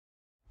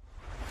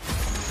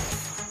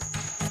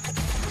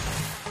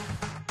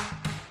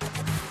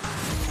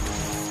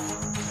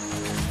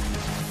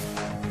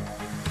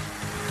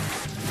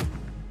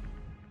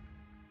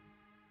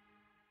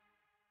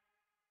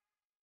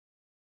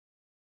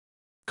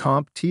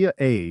CompTIA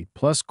A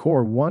plus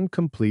Core 1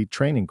 Complete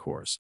Training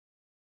Course.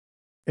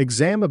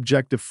 Exam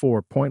Objective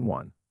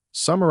 4.1.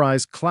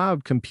 Summarize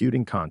Cloud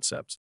Computing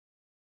Concepts.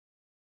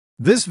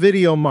 This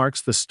video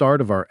marks the start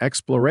of our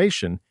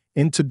exploration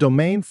into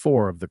Domain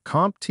 4 of the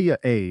CompTIA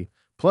A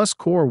plus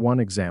Core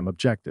 1 exam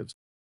objectives.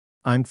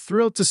 I'm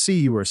thrilled to see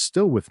you are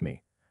still with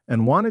me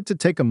and wanted to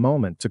take a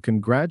moment to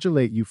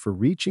congratulate you for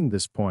reaching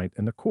this point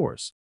in the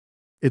course.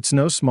 It's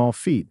no small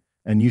feat,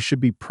 and you should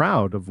be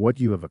proud of what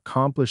you have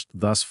accomplished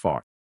thus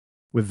far.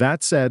 With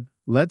that said,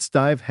 let's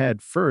dive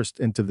head first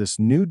into this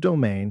new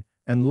domain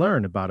and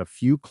learn about a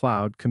few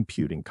cloud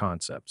computing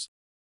concepts.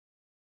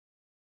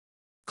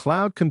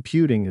 Cloud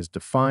computing is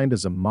defined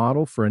as a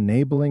model for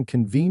enabling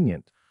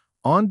convenient,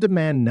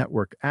 on-demand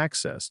network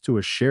access to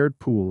a shared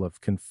pool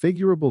of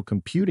configurable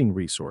computing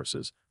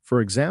resources,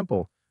 for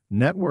example,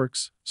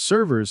 networks,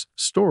 servers,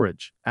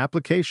 storage,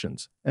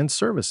 applications, and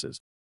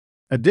services.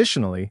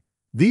 Additionally,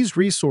 these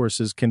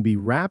resources can be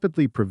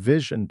rapidly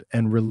provisioned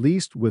and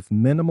released with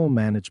minimal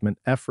management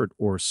effort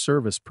or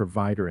service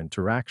provider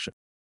interaction.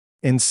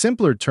 In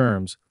simpler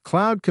terms,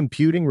 cloud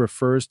computing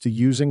refers to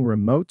using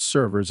remote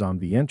servers on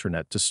the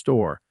internet to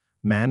store,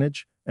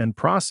 manage, and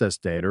process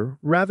data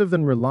rather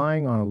than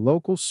relying on a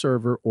local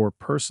server or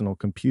personal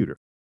computer.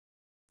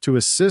 To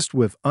assist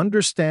with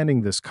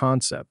understanding this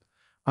concept,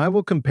 I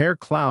will compare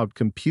cloud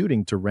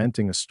computing to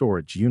renting a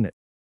storage unit.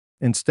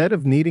 Instead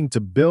of needing to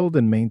build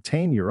and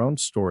maintain your own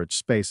storage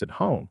space at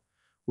home,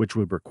 which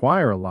would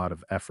require a lot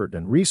of effort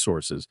and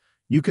resources,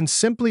 you can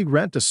simply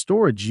rent a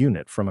storage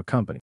unit from a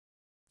company.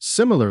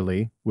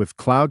 Similarly, with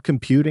cloud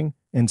computing,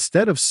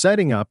 instead of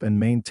setting up and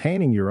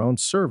maintaining your own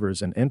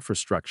servers and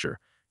infrastructure,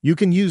 you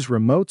can use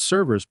remote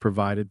servers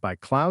provided by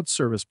cloud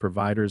service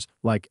providers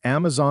like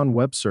Amazon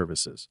Web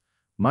Services,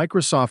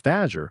 Microsoft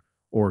Azure,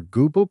 or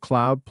Google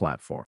Cloud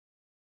Platform.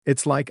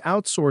 It's like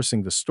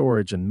outsourcing the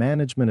storage and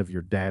management of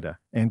your data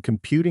and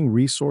computing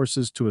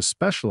resources to a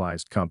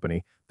specialized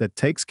company that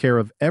takes care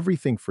of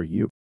everything for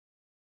you.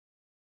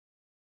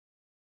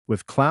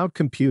 With cloud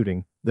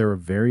computing, there are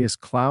various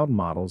cloud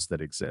models that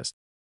exist.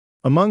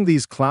 Among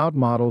these cloud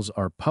models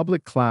are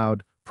public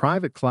cloud,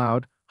 private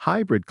cloud,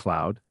 hybrid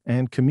cloud,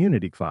 and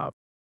community cloud.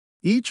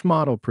 Each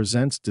model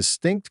presents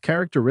distinct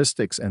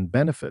characteristics and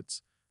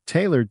benefits,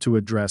 tailored to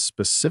address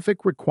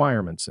specific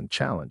requirements and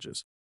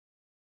challenges.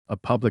 A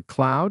public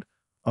cloud,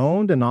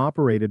 owned and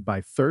operated by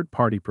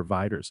third-party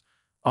providers,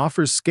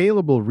 offers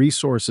scalable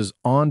resources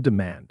on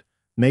demand,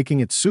 making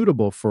it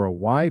suitable for a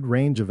wide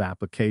range of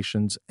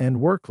applications and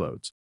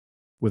workloads.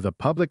 With a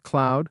public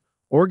cloud,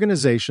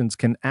 organizations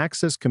can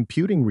access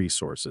computing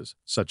resources,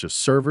 such as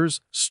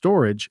servers,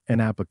 storage,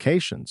 and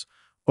applications,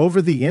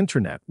 over the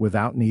internet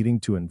without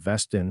needing to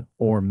invest in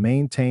or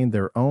maintain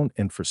their own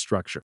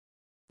infrastructure.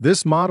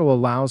 This model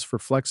allows for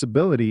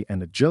flexibility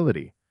and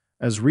agility,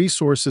 as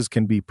resources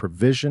can be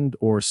provisioned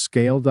or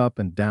scaled up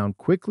and down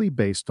quickly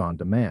based on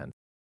demand.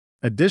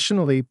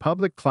 Additionally,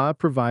 public cloud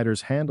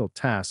providers handle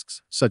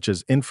tasks such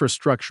as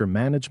infrastructure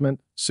management,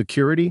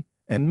 security,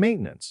 and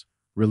maintenance,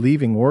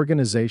 relieving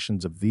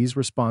organizations of these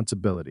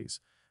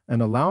responsibilities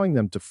and allowing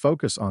them to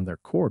focus on their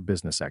core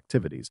business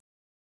activities.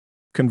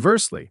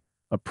 Conversely,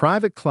 a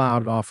private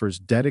cloud offers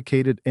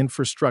dedicated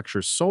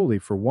infrastructure solely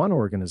for one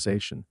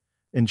organization,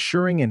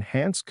 ensuring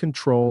enhanced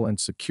control and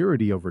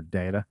security over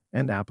data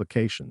and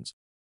applications.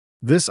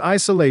 This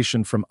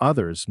isolation from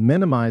others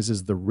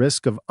minimizes the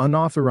risk of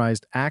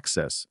unauthorized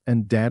access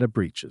and data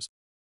breaches.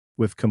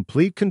 With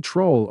complete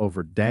control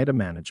over data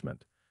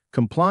management,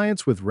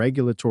 compliance with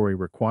regulatory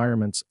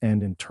requirements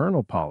and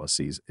internal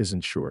policies is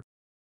ensured.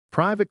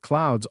 Private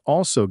clouds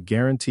also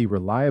guarantee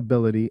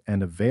reliability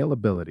and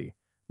availability,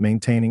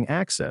 maintaining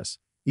access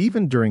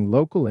even during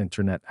local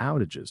internet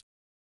outages.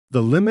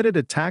 The limited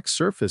attack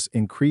surface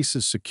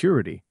increases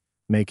security,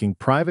 making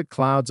private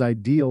clouds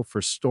ideal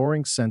for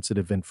storing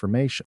sensitive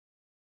information.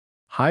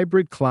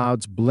 Hybrid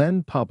clouds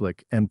blend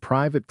public and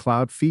private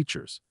cloud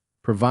features,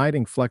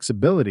 providing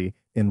flexibility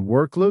in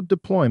workload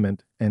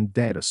deployment and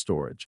data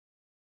storage.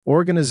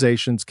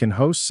 Organizations can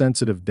host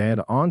sensitive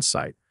data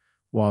on-site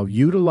while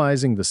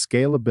utilizing the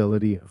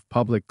scalability of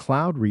public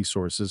cloud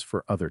resources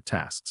for other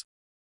tasks.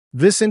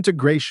 This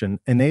integration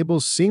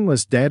enables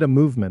seamless data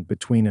movement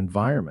between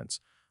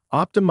environments,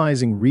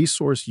 optimizing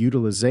resource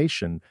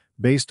utilization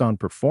based on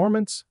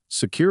performance,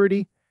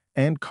 security,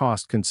 and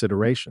cost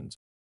considerations.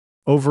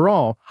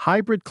 Overall,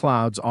 hybrid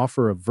clouds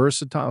offer a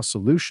versatile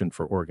solution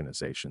for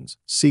organizations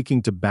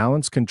seeking to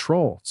balance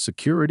control,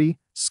 security,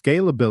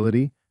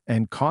 scalability,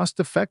 and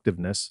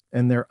cost-effectiveness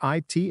in their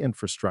IT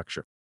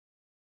infrastructure.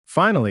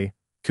 Finally,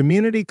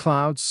 community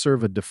clouds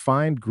serve a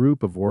defined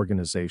group of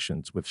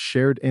organizations with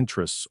shared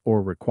interests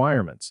or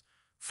requirements,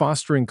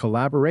 fostering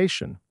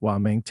collaboration while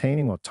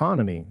maintaining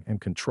autonomy and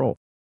control.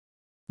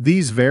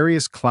 These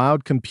various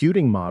cloud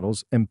computing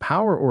models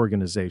empower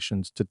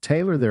organizations to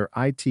tailor their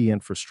IT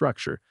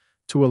infrastructure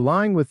to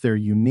align with their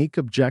unique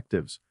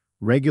objectives,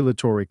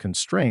 regulatory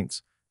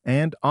constraints,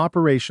 and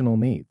operational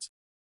needs.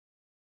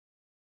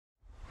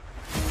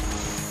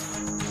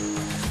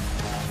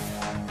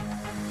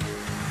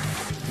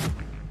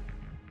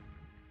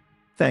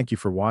 Thank you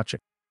for watching.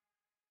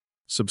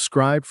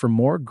 Subscribe for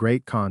more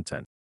great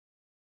content.